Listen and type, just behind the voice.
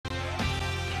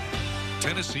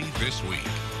Tennessee This Week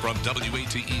from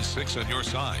WATE 6 on your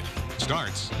side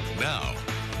starts now.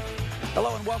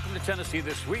 Hello and welcome to Tennessee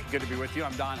This Week. Good to be with you.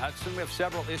 I'm Don Hudson. We have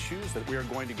several issues that we are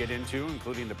going to get into,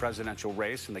 including the presidential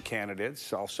race and the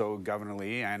candidates, also Governor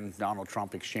Lee and Donald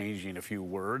Trump exchanging a few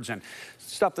words, and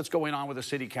stuff that's going on with the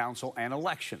city council and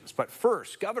elections. But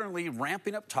first, Governor Lee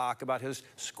ramping up talk about his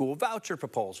school voucher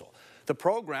proposal. The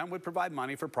program would provide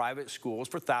money for private schools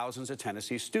for thousands of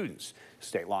Tennessee students.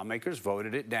 State lawmakers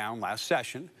voted it down last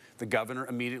session. The governor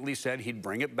immediately said he'd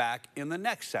bring it back in the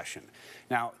next session.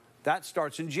 Now, that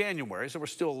starts in January, so we're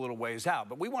still a little ways out.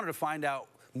 But we wanted to find out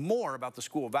more about the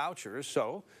school vouchers,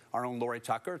 so our own Lori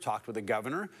Tucker talked with the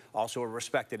governor, also a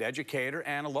respected educator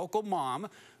and a local mom.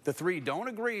 The three don't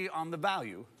agree on the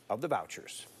value of the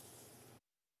vouchers.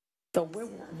 So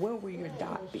where will your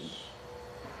dot be?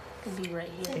 Could be right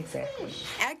here. Exactly.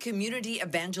 At Community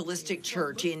Evangelistic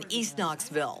Church in East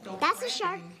Knoxville. That's a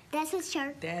shark. That's a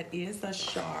shark. That is a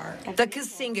shark. The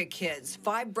Kasinga kids,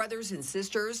 5 brothers and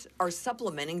sisters, are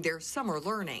supplementing their summer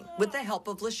learning with the help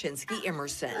of Lashinsky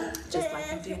Emerson, Just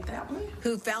like you did that one.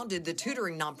 who founded the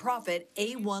tutoring nonprofit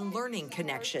A1 Learning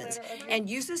Connections and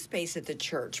uses space at the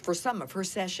church for some of her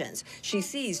sessions. She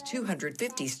sees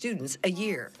 250 students a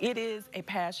year. It is a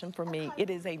passion for me. It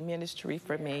is a ministry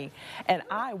for me. And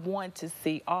I want to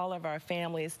see all of our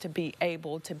families to be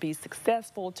able to be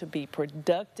successful, to be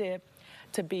productive,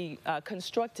 to be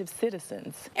constructive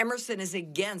citizens. Emerson is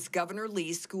against Governor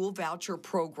Lee's school voucher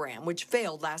program, which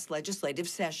failed last legislative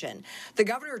session. The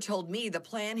governor told me the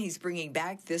plan he's bringing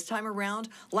back this time around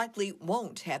likely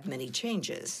won't have many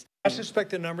changes. I suspect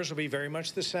the numbers will be very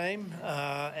much the same,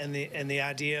 and the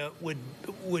idea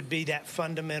would be that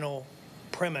fundamental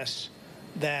premise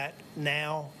that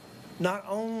now not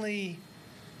only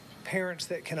parents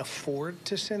that can afford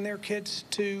to send their kids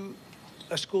to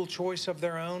a school choice of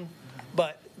their own,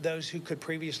 but those who could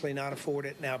previously not afford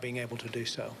it now being able to do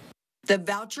so. The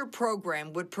voucher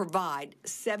program would provide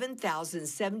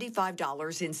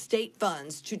 $7,075 in state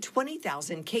funds to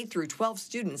 20,000 K-12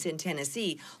 students in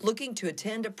Tennessee looking to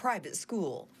attend a private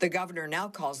school. The governor now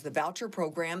calls the voucher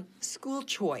program school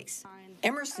choice.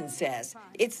 Emerson says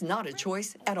it's not a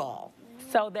choice at all.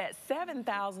 So that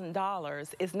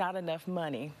 $7,000 is not enough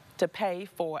money to pay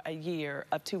for a year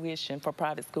of tuition for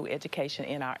private school education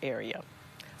in our area.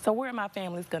 So where are my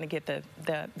families going to get the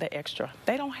extra?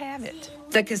 They don't have it.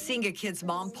 The Kasinga kid's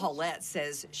mom, Paulette,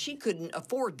 says she couldn't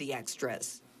afford the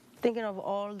extras. Thinking of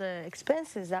all the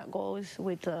expenses that goes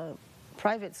with a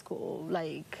private school,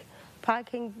 like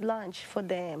packing lunch for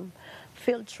them,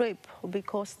 field trip will be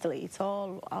costly. It's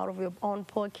all out of your own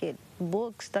pocket.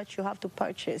 Books that you have to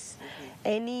purchase,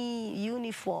 any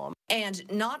uniform. And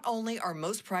not only are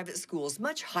most private schools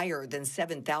much higher than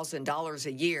 $7,000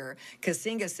 a year,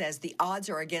 Kasinga says the odds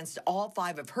are against all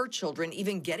 5 of her children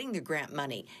even getting the grant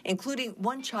money, including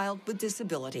one child with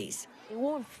disabilities. It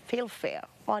won't feel fair.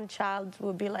 One child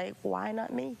will be like, why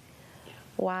not me?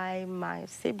 Why my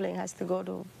sibling has to go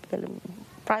to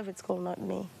private school, not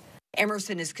me?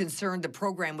 Emerson is concerned the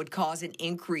program would cause an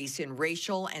increase in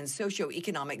racial and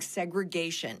socioeconomic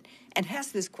segregation and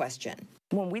has this question.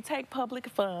 When we take public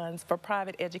funds for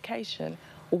private education,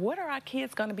 what are our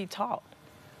kids going to be taught?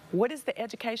 What is the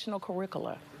educational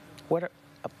curricula?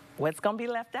 What's going to be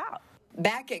left out?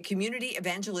 Back at Community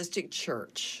Evangelistic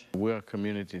Church. We're a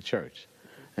community church,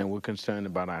 and we're concerned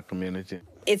about our community.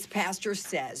 Its pastor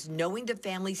says knowing the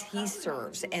families he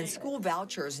serves and school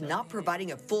vouchers not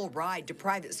providing a full ride to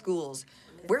private schools,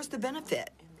 where's the benefit?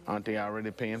 Aren't they already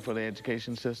paying for the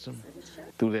education system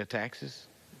through their taxes?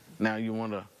 Now you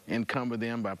want to encumber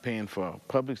them by paying for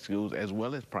public schools as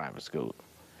well as private schools.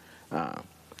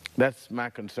 That's my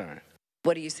concern.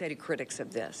 What do you say to critics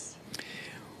of this?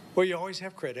 Well, you always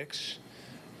have critics,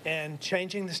 and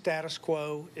changing the status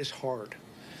quo is hard.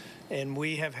 And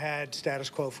we have had status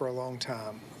quo for a long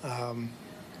time.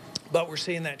 But we're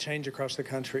seeing that change across the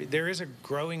country. There is a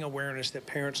growing awareness that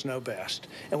parents know best,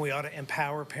 and we ought to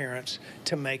empower parents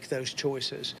to make those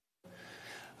choices.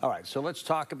 All right, so let's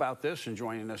talk about this. And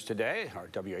joining us today, our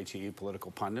WATE political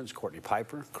pundits, Courtney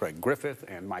Piper, Craig Griffith,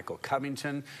 and Michael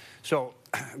Covington. So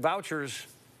vouchers,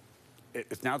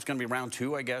 now it's going to be round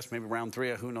 2, I guess, maybe round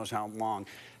 3, who knows how long.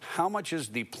 How much is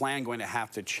the plan going to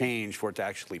have to change for it to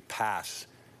actually pass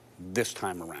this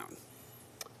time around?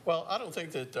 Well, I don't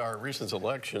think that our recent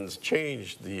elections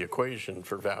changed the equation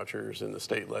for vouchers in the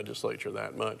state legislature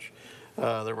that much.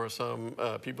 There were some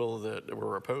people that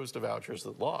were opposed to vouchers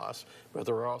that lost, but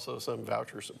there were also some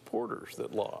voucher supporters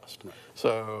that lost. Right.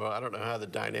 So I don't know how the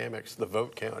dynamics, the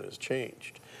vote count has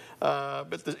changed.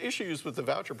 But the issues with the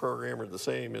voucher program are the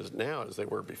same as now as they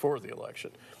were before the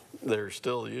election. There's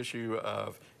still the issue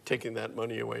of taking that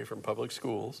money away from public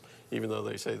schools, even though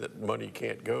they say that money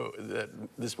can't go, that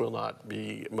this will not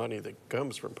be money that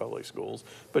comes from public schools.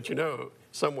 But you know,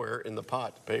 somewhere in the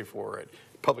pot to pay for it,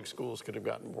 public schools could have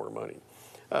gotten more money.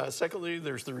 Secondly,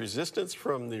 there's the resistance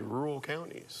from the rural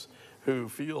counties who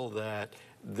feel that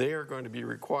they're going to be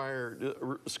required,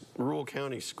 rural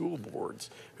county school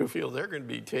boards, who feel they're going to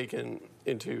be taken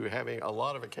into having a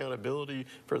lot of accountability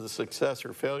for the success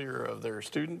or failure of their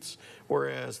students,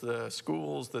 whereas the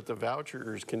schools that the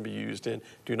vouchers can be used in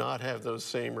do not have those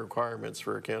same requirements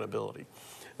for accountability.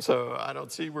 So I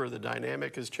don't see where the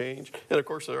dynamic has changed. And of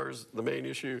course, there's the main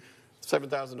issue,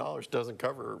 $7,000 doesn't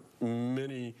cover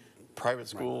many private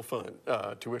school fund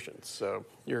tuitions. So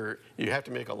you have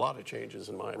to make a lot of changes,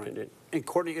 in my opinion. And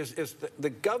Courtney, is the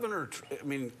governor, I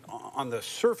mean, on the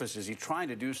surface, is he trying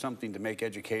to do something to make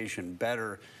education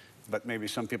better, but maybe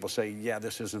some people say, yeah,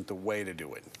 this isn't the way to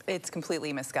do it? It's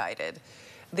completely misguided.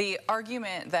 The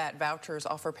argument that vouchers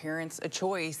offer parents a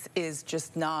choice is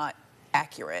just not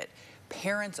accurate.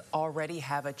 Parents already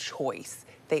have a choice.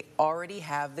 They already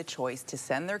have the choice to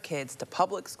send their kids to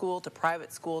public school, to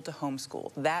private school, to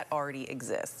homeschool. That already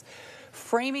exists.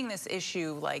 Framing this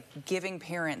issue like giving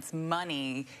parents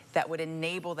money that would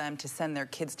enable them to send their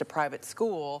kids to private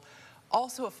school,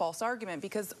 also a false argument,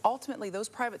 because ultimately those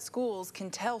private schools can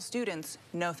tell students,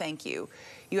 no thank you.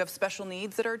 You have special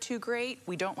needs that are too great,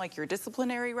 we don't like your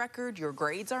disciplinary record, your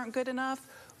grades aren't good enough,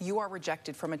 you are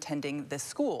rejected from attending this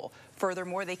school.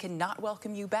 Furthermore, they cannot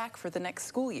welcome you back for the next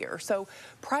school year. So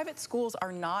private schools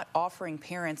are not offering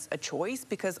parents a choice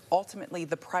because ultimately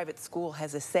the private school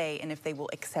has a say in if they will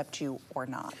accept you or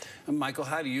not. And Michael,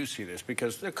 how do you see this?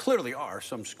 Because there clearly are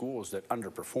some schools that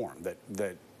underperform,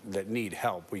 that need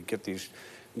help. We get these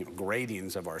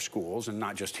gradings of our schools, and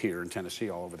not just here in Tennessee,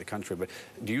 all over the country. But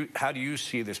how do you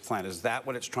see this plan? Is that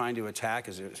what it's trying to attack?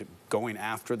 Is it going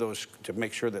after those to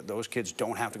make sure that those kids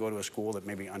don't have to go to a school that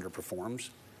maybe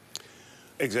underperforms?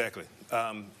 Exactly.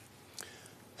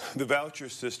 The voucher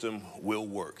system will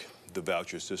work. The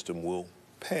voucher system will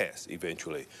pass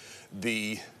eventually.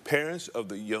 The parents of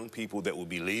the young people that will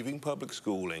be leaving public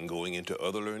school and going into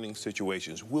other learning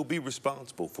situations will be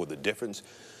responsible for the difference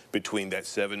between that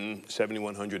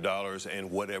 $7,100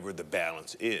 and whatever the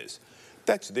balance is.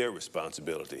 That's their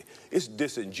responsibility. It's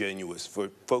disingenuous for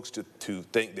folks to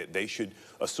think that they should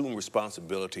assume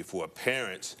responsibility for a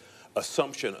parent's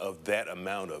assumption of that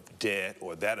amount of debt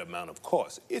or that amount of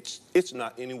cost. It's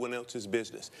not anyone else's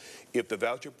business. If the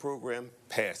voucher program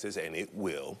passes, and it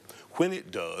will, when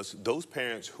it does, those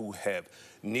parents who have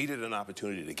needed an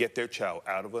opportunity to get their child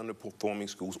out of underperforming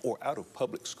schools or out of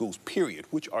public schools, period,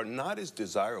 which are not as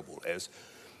desirable as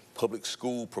public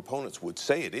school proponents would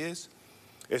say it is,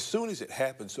 as soon as it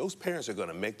happens, those parents are going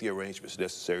to make the arrangements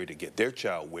necessary to get their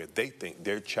child where they think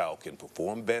their child can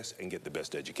perform best and get the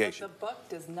best education. But the buck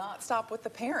does not stop with the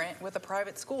parent with a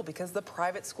private school, because the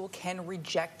private school can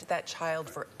reject that child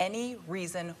for any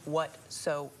reason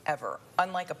whatsoever.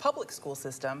 Unlike a public school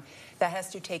system that has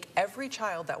to take every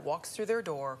child that walks through their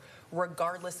door,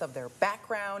 regardless of their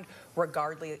background,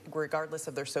 regardless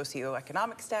of their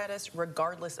socioeconomic status,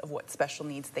 regardless of what special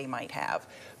needs they might have.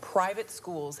 Private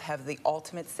schools have the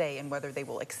ultimate say in whether they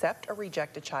will accept or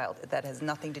reject a child. That has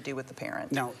nothing to do with the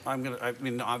parent. Now,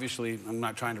 obviously, I'm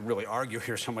not trying to really argue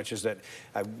here so much as that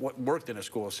I worked in a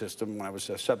school system when I was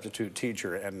a substitute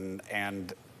teacher,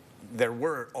 and there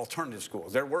were alternative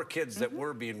schools. There were kids that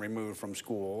were being removed from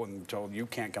school and told, you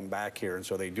can't come back here, and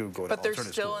so they do go to alternative schools. But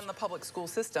they're still in the public school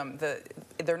system.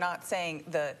 They're not saying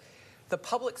the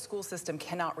public school system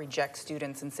cannot reject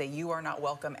students and say, you are not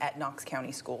welcome at Knox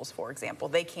County schools, for example.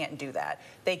 They can't do that.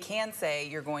 They can say,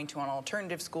 you're going to an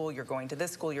alternative school, you're going to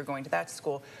this school, you're going to that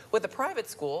school. With a private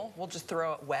school, we'll just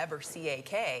throw out Webb or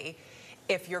CAK.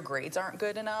 If your grades aren't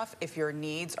good enough, if your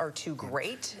needs are too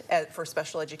great for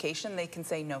special education, they can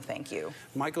say no thank you.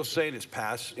 Michael's saying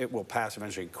it will pass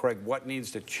eventually. Craig, what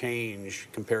needs to change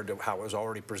compared to how it was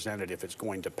already presented if it's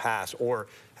going to pass, or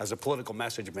has a political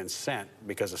message been sent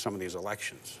because of some of these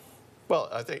elections? Well,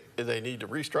 I think they need to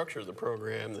restructure the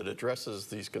program that addresses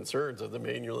these concerns of the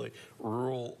mainly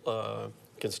rural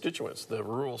constituents, the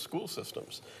rural school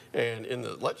systems. And in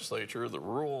the legislature, the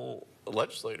rural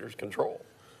legislators control.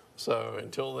 So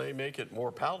until they make it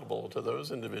more palatable to those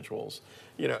individuals,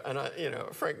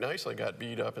 Frank Nicely got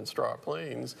beat up in Straw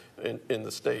Plains in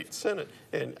the state Senate,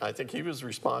 and I think he was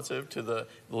responsive to the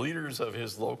leaders of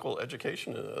his local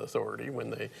education authority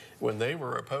when they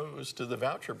were opposed to the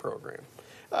voucher program.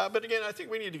 But again, I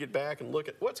think we need to get back and look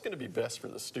at what's going to be best for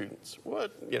the students.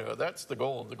 That's the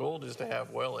goal. The goal is to have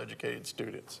well-educated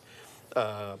students.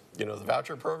 You know, the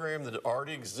voucher program that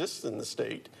already exists in the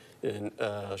state in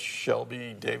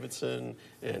Shelby, Davidson,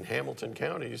 and Hamilton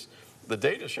counties, the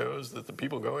data shows that the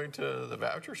people going to the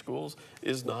voucher schools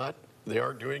they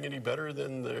aren't doing any better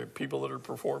than the people that are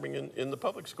performing in the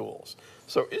public schools.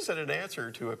 So is it an answer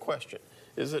to a question?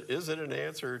 Is it an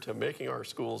answer to making our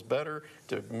schools better,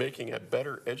 to making a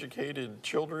better educated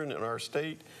children in our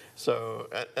state? So,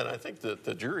 and I think that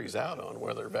the jury's out on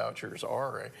whether vouchers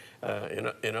are,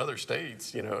 in other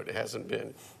states, you know, it hasn't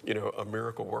been, you know, a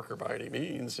miracle worker by any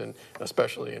means, and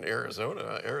especially in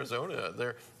Arizona. Arizona,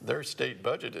 their state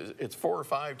budget it's 4 or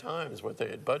 5 times what they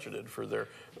had budgeted for their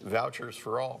vouchers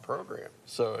for all program.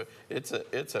 So it's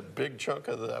a big chunk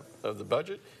of the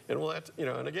budget, and we'll have to, you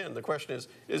know, and again, the question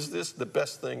is this the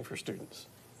best thing for students?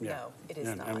 Yeah. No, it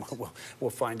is not. And we'll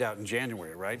find out in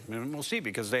January, right? And we'll see,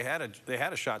 because they had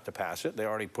a shot to pass it. They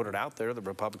already put it out there. The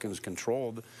Republicans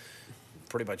controlled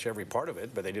pretty much every part of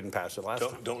it, but they didn't pass it last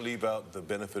time. Don't leave out the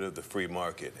benefit of the free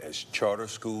market. As charter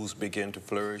schools begin to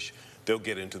flourish, they'll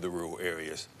get into the rural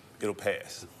areas. It'll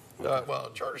pass. Well,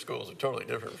 charter schools are totally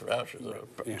different from vouchers.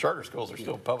 Yeah. Charter schools are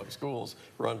still public schools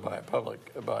run by a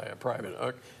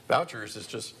private. Vouchers is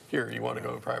just, here, you want to go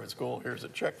to a private school, here's a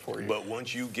check for you. But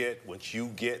once you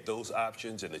get those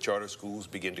options and the charter schools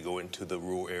begin to go into the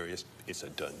rural areas, it's a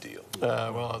done deal.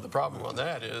 Well, the problem on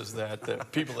that is that the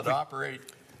people that operate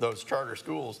those charter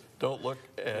schools don't look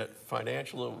at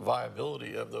financial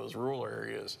viability of those rural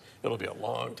areas. It'll be a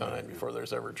long time before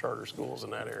there's ever charter schools in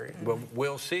that area. Well,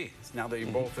 we'll see. Now that you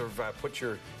both have put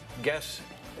your guess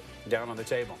down on the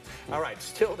table. All right,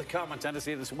 still to come on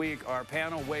Tennessee This Week, our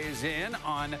panel weighs in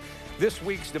on this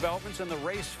week's developments in the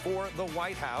race for the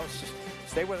White House.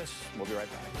 Stay with us. We'll be right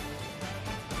back.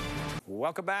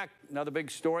 Welcome back. Another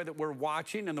big story that we're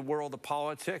watching in the world of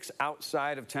politics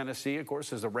outside of Tennessee, of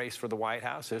course, is the race for the White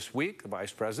House. This week, the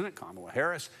Vice President, Kamala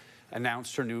Harris,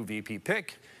 announced her new VP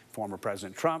pick. Former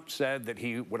President Trump said that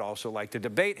he would also like to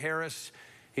debate Harris.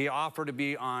 He offered to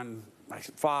be on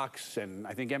Fox and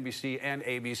I think NBC and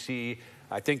ABC.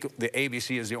 I think the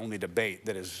ABC is the only debate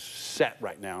that is set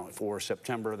right now for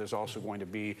September. There's also going to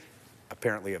be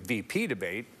apparently a VP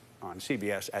debate on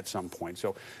CBS at some point.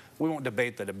 So we won't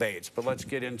debate the debates, but let's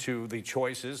get into the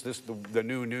choices. The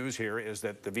new news here is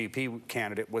that the VP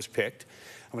candidate was picked.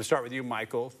 I'm going to start with you,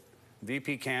 Michael.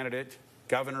 VP candidate,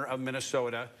 governor of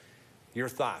Minnesota. Your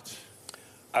thoughts?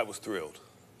 I was thrilled.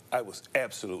 I was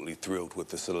absolutely thrilled with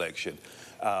the selection.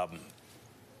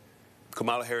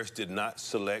 Kamala Harris did not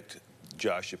select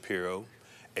Josh Shapiro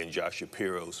and Josh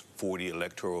Shapiro's 40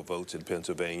 electoral votes in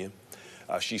Pennsylvania.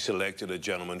 She selected a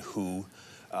gentleman who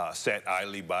sat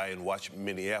idly by and watched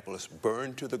Minneapolis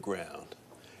burn to the ground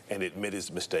and admit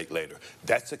his mistake later.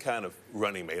 That's the kind of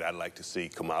running mate I'd like to see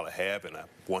Kamala have, and I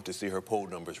want to see her poll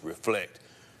numbers reflect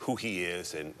who he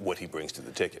is and what he brings to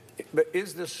the ticket. But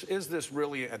is this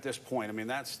really at this point? I mean,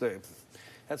 that's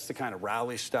the kind of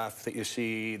rally stuff that you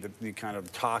see, the kind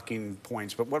of talking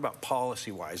points. But what about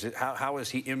policy-wise? How does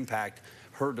he impact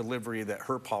her delivery, that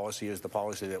her policy is the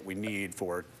policy that we need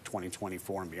for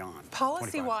 2024 and beyond?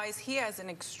 Policy-wise, he has an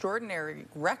extraordinary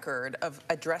record of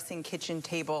addressing kitchen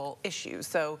table issues.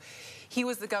 So he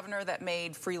was the governor that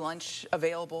made free lunch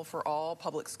available for all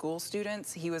public school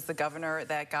students. He was the governor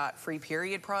that got free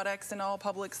period products in all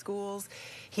public schools.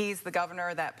 He's the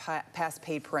governor that passed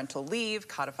paid parental leave,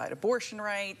 codified abortion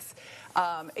rights.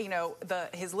 You know,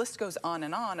 his list goes on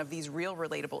and on of these real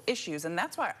relatable issues. And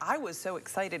that's why I was so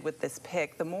excited with this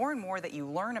pick. The more and more that you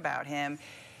learn about him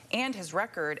and his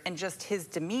record and just his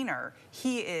demeanor,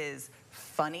 he is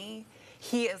funny.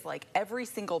 He is like every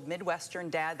single Midwestern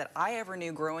dad that I ever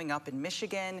knew growing up in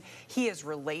Michigan. He is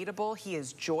relatable. He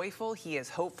is joyful. He is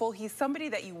hopeful. He's somebody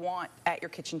that you want at your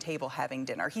kitchen table having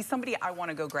dinner. He's somebody I want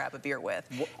to go grab a beer with.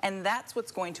 And that's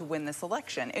what's going to win this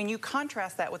election. And you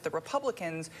contrast that with the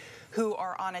Republicans, who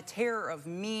are on a tear of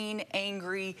mean,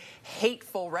 angry,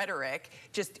 hateful rhetoric,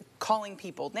 just calling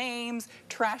people names,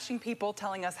 trashing people,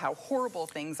 telling us how horrible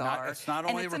things are. It's not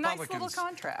only and it's Republicans. a nice little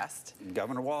contrast.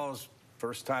 Governor Walz,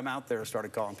 first time out there,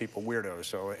 started calling people weirdos.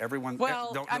 So everyone,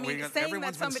 well, I mean, saying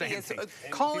that somebody is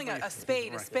calling a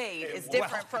spade is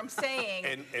different from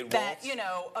saying that, you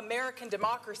know, American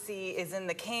democracy is in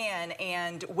the can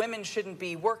and women shouldn't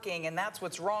be working and that's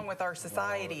what's wrong with our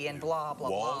society and blah, blah,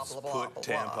 blah, blah, blah, put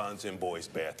tampons in boys'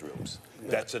 bathrooms.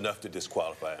 That's enough to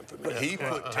disqualify him for me. He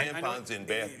put tampons in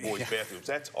boys' bathrooms.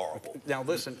 That's horrible. Now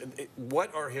listen,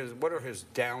 what's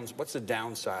the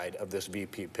downside of this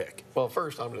VP pick? Well,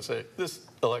 first I'm going to say this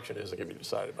election isn't going to be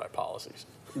decided by policies.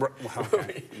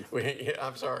 Okay.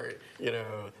 I'm sorry, you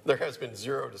know, there has been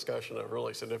zero discussion of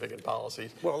really significant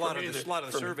policies. Well, a lot of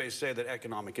the surveys say that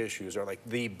economic issues are like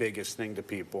the biggest thing to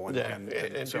people.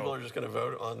 And so, people are just going to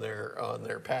vote on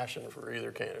their passion for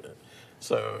either candidate.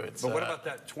 So it's. But what about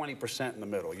that 20% in the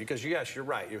middle? Because yes, you're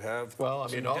right. You have. Well, I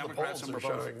mean, all the polls are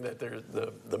showing that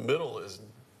the middle is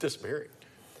disappearing.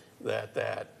 That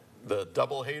the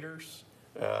double haters,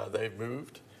 they've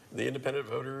moved. The independent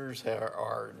voters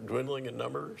are dwindling in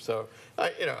number. So,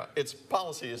 you know, its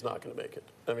policy is not going to make it.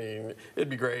 I mean, it'd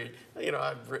be great. You know,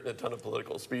 I've written a ton of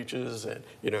political speeches, and,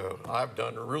 you know, I've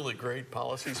done really great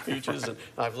policy speeches, and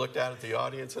I've looked out at the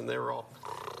audience, and they were all,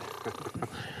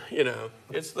 you know,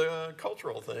 it's the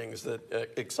cultural things that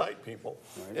excite people.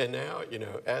 Right. And now, you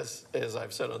know, as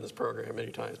I've said on this program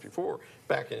many times before,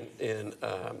 back in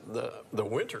the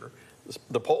winter,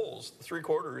 the polls,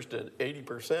 3/4 to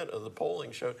 80% of the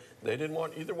polling showed they didn't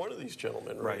want either one of these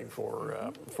gentlemen running for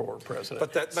president.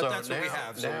 But that's what we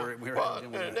have. So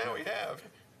now we have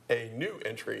a new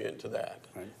entry into that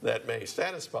that may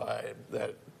satisfy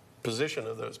that position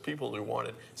of those people who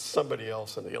wanted somebody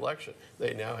else in the election.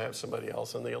 They now have somebody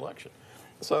else in the election.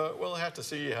 So we'll have to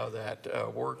see how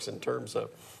that works in terms of,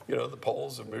 you know, the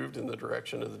polls have moved in the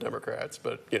direction of the Democrats,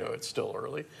 but, you know, it's still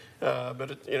early.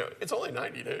 But, you know, it's only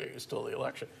 90 days till the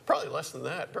election. Probably less than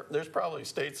that. There's probably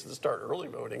states that start early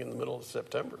voting in the middle of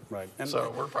September. Right. And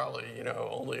so we're probably, you know,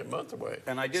 only a month away.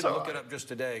 And I did look it up just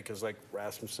today because, like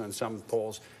Rasmussen, some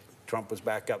polls, Trump was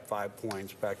back up 5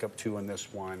 points, back up 2 in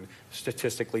this one,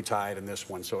 statistically tied in this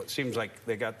one. So it seems like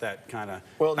they got that kind of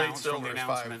bounce from the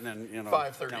announcement. And, you know,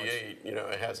 538, you know,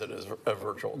 it has it as a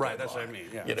virtual deadline. That's what I mean,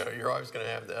 yeah. You know, you're always going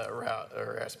to have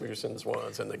the Rasmussen's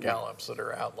ones and the Gallups that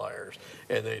are outliers,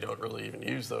 and they don't really even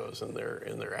use those in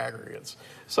their aggregates.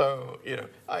 So, you know,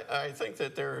 I think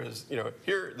that there is, you know,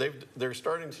 here they're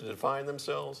starting to define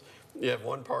themselves. You have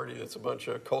one party that's a bunch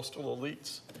of coastal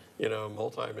elites, you know,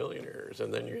 multimillionaires.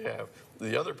 And then you have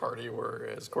the other party where,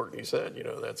 as Courtney said, you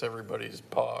know, that's everybody's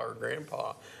pa or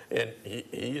grandpa. And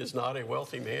he is not a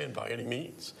wealthy man by any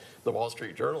means. The Wall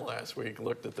Street Journal last week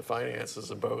looked at the finances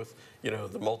of both, you know,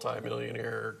 the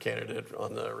multimillionaire candidate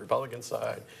on the Republican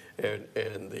side and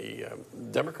the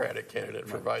Democratic candidate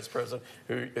for vice president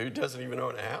who doesn't even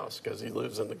own a house because he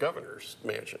lives in the governor's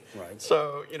mansion. Right.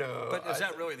 So, you know. But is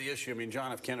that really the issue? I mean,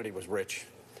 John F. Kennedy was rich.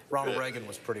 Ronald Reagan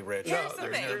was pretty rich. No,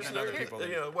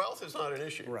 you know, wealth is not an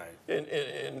issue. Right.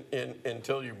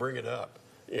 Until you bring it up,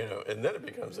 you know, and then it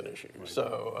becomes an issue. Right.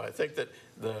 So I think that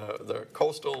the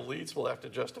coastal elites will have to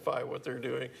justify what they're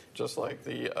doing, just like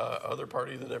the other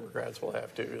party, the Democrats, will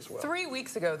have to as well. 3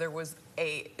 weeks ago, there was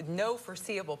no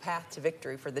foreseeable path to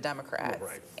victory for the Democrats.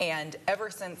 Right. And ever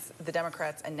since the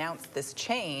Democrats announced this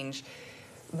change,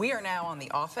 we are now on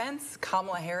the offense.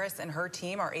 Kamala Harris and her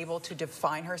team are able to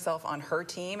define herself on her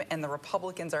team, and the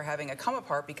Republicans are having a come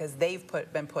apart because they've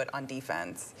been put on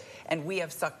defense, and we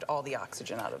have sucked all the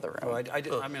oxygen out of the room. Well,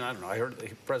 I mean, I don't know. I heard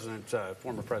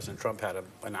former President Trump had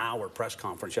an hour press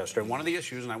conference yesterday. One of the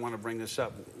issues, and I want to bring this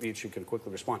up, each you can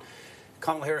quickly respond.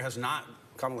 Kamala Harris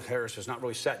has not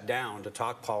really sat down to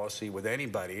talk policy with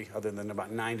anybody other than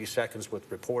about 90 seconds with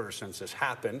reporters since this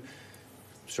happened.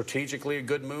 Strategically a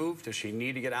good move? Does she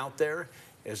need to get out there?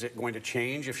 Is it going to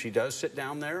change if she does sit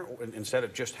down there instead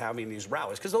of just having these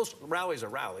rallies? Because those rallies are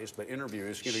rallies, but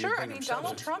interviews, you know, sure, I mean,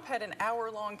 Donald Trump had an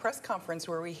hour-long press conference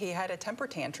where he had a temper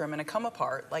tantrum and a come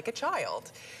apart like a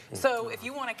child. So if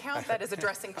you want to count that as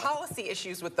addressing policy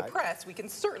issues with the press, we can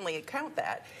certainly count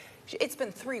that. It's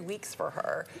been 3 weeks for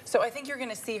her. So I think you're going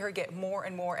to see her get more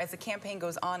and more, as the campaign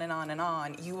goes on and on and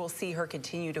on, you will see her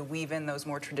continue to weave in those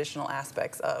more traditional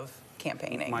aspects of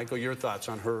campaigning. Michael, your thoughts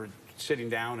on her sitting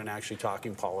down and actually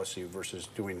talking policy versus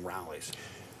doing rallies?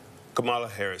 Kamala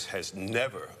Harris has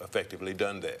never effectively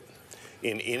done that.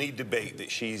 In any debate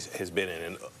that she has been in,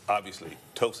 and obviously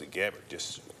Tulsi Gabbard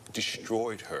just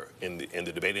destroyed her in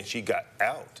the debate, and she got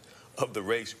out of the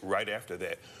race right after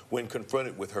that. When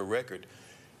confronted with her record,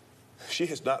 she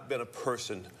has not been a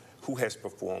person who has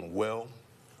performed well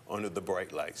under the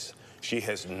bright lights. She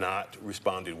has not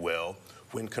responded well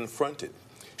when confronted.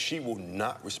 She will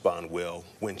not respond well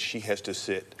when she has to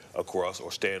sit across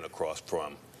or stand across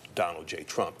from Donald J.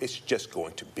 Trump. It's just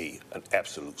going to be an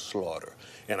absolute slaughter.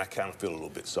 And I kind of feel a little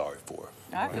bit sorry for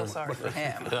her. I feel sorry for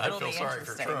him. I feel sorry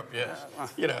for Trump, yes.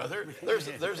 You know,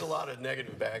 there's a lot of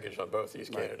negative baggage on both these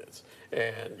candidates.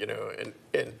 And, you know,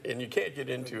 and you can't get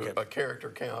into a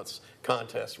character counts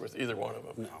contest with either one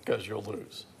of them because you'll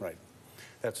lose. Right.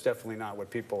 That's definitely not what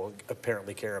people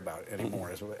apparently care about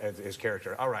anymore, is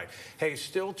character. All right. Hey,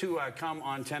 still to come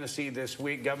on Tennessee this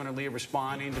week, Governor Lee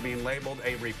responding to being labeled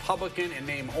a Republican in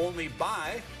name only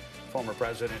by former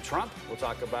President Trump. We'll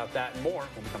talk about that and more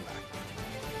when we come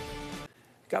back.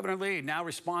 Governor Lee now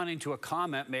responding to a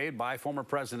comment made by former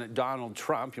President Donald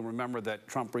Trump. You'll remember that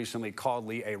Trump recently called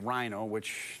Lee a rhino,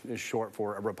 which is short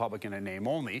for a Republican in name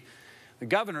only. The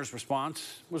governor's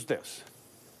response was this.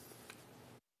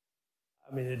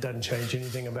 I mean, it doesn't change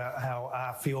anything about how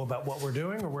I feel about what we're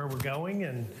doing or where we're going,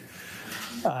 and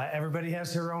everybody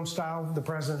has their own style. The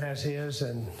president has his,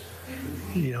 and,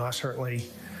 you know, I certainly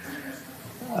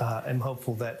am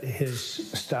hopeful that his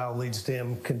style leads to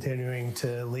him continuing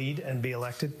to lead and be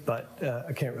elected, but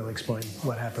I can't really explain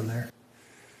what happened there.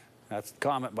 That's a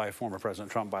comment by former President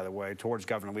Trump, by the way, towards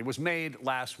Governor Lee. It was made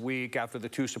last week after the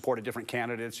two supported different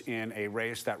candidates in a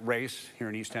race. That race here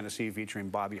in East Tennessee featuring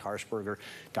Bobby Harshberger,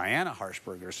 Diana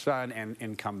Harshberger's son, and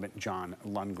incumbent John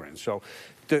Lundgren. So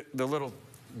the little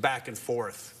back and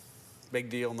forth, big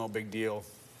deal, no big deal.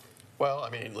 Well, I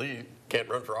mean, Lee can't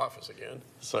run for office again,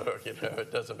 so, you know,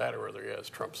 it doesn't matter whether he has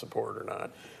Trump support or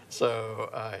not.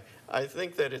 So I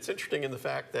think that it's interesting in the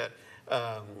fact that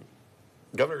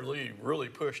Governor Lee really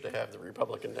pushed to have the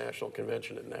Republican National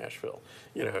Convention in Nashville.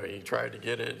 You know, he tried to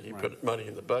get it. He put money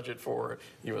in the budget for it.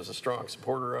 He was a strong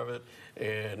supporter of it.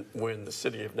 And when the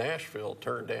city of Nashville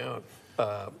turned down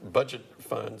budget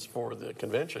funds for the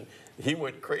convention, he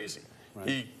went crazy.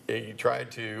 Right. He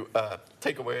tried to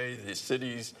take away the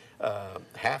city's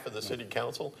half of the city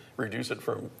council, reduce it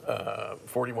from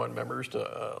 41 members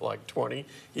to like 20.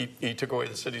 He took away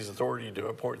the city's authority to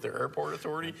appoint their airport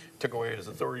authority, took away his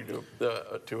authority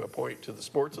to appoint to the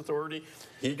sports authority.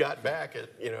 He got back at,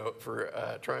 you know, for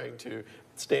trying to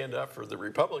stand up for the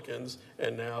Republicans,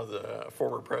 and now the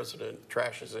former president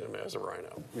trashes him as a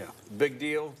rhino. Yeah, big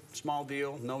deal, small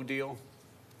deal, no deal.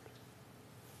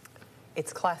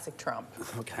 It's classic Trump.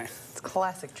 Okay. It's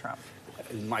classic Trump.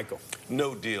 Michael.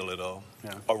 No deal at all.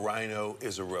 Yeah. A rhino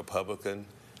is a Republican,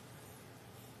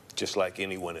 just like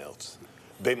anyone else.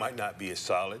 They might not be as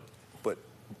solid, but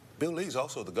Bill Lee's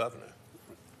also the governor.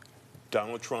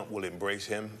 Donald Trump will embrace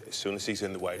him. As soon as he's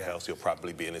in the White House, he'll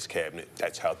probably be in his cabinet.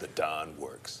 That's how the Don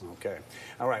works. Okay.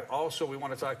 All right. Also, we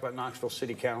want to talk about Knoxville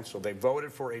City Council. They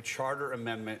voted for a charter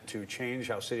amendment to change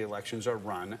how city elections are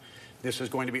run. This is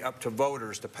going to be up to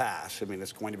voters to pass. I mean,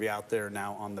 it's going to be out there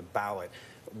now on the ballot.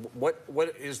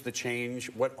 What is the change?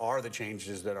 What are the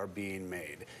changes that are being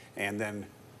made? And then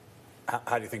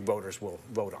how do you think voters will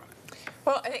vote on it?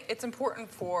 Well, I think it's important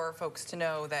for folks to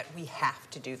know that we have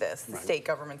to do this. The state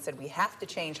government said we have to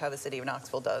change how the city of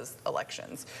Knoxville does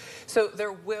elections. So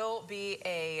there will be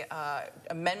a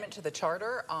amendment to the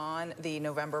charter on the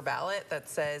November ballot that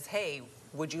says, hey,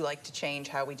 would you like to change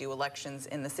how we do elections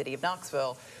in the city of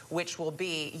Knoxville, which will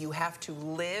be you have to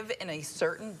live in a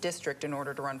certain district in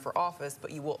order to run for office,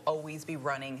 but you will always be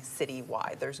running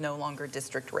citywide. There's no longer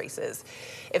district races.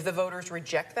 If the voters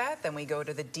reject that, then we go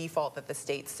to the default that the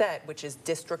state set, which is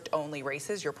district-only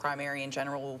races. Your primary and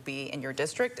general will be in your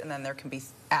district, and then there can be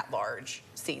at-large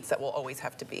seats that will always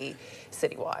have to be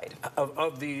citywide.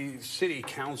 Of the city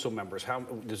council members, how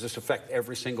does this affect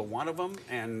every single one of them,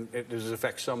 and does it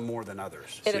affect some more than others?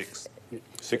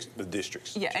 Six the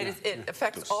districts. Yeah, it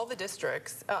affects all the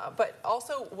districts, but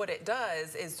also what it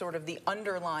does is sort of the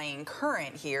underlying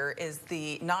current here is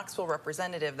the Knoxville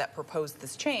representative that proposed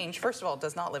this change, first of all,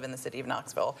 does not live in the city of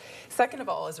Knoxville. Second of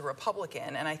all, is a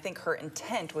Republican, and I think her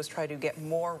intent was try to get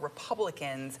more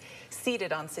Republicans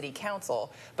seated on city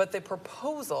council, but the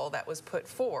proposal that was put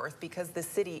forth, because the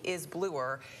city is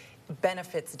bluer,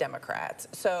 benefits Democrats.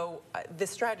 So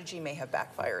this strategy may have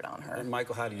backfired on her. And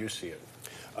Michael, how do you see it?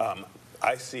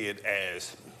 I see it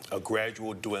as a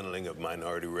gradual dwindling of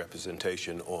minority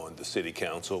representation on the city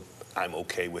council. I'm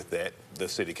okay with that. The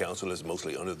city council is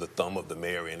mostly under the thumb of the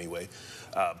mayor anyway.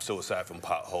 So aside from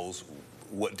potholes,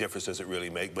 what difference does it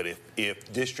really make? But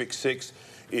if District 6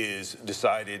 is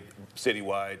decided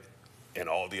citywide and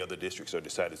all the other districts are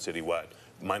decided citywide,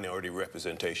 minority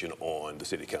representation on the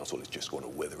city council is just going to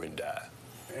wither and die.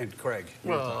 And Craig?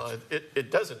 Well, it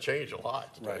doesn't change a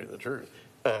lot, to tell you the truth.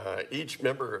 Each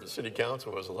member of the city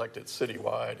council was elected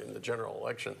citywide in the general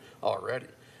election already.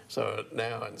 So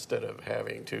now instead of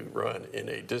having to run in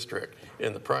a district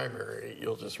in the primary,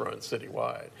 you'll just run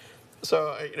citywide.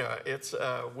 So, you know, it's,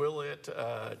 will it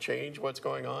change what's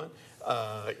going on?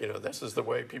 You know, this is the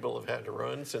way people have had to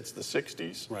run since the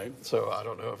 60s. Right. So I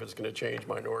don't know if it's going to change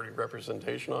minority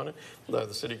representation on it.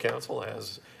 The city council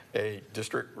has a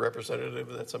district representative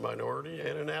that's a minority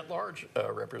and an at-large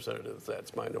representative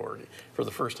that's minority for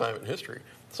the first time in history.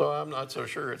 So I'm not so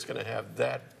sure it's going to have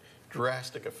that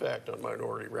drastic effect on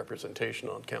minority representation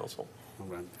on council. All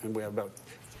right. And we have about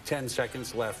 10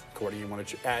 seconds left. Courtney, you want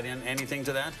to add in anything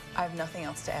to that? I have nothing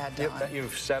else to add, Don.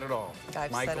 You've said it all.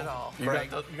 I've Michael, said it all.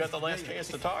 You got the last chance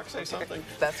to talk. Say something.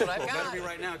 That's what I've Well, got. better be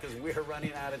right now because we're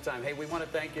running out of time. Hey, we want to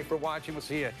thank you for watching. We'll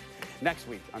see you next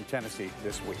week on Tennessee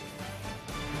This Week.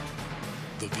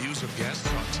 The views of guests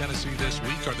on Tennessee This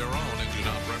Week are their own and do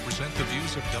not represent the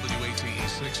views of WATE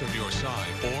 6 on your side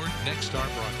or Nexstar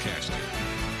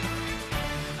Broadcasting.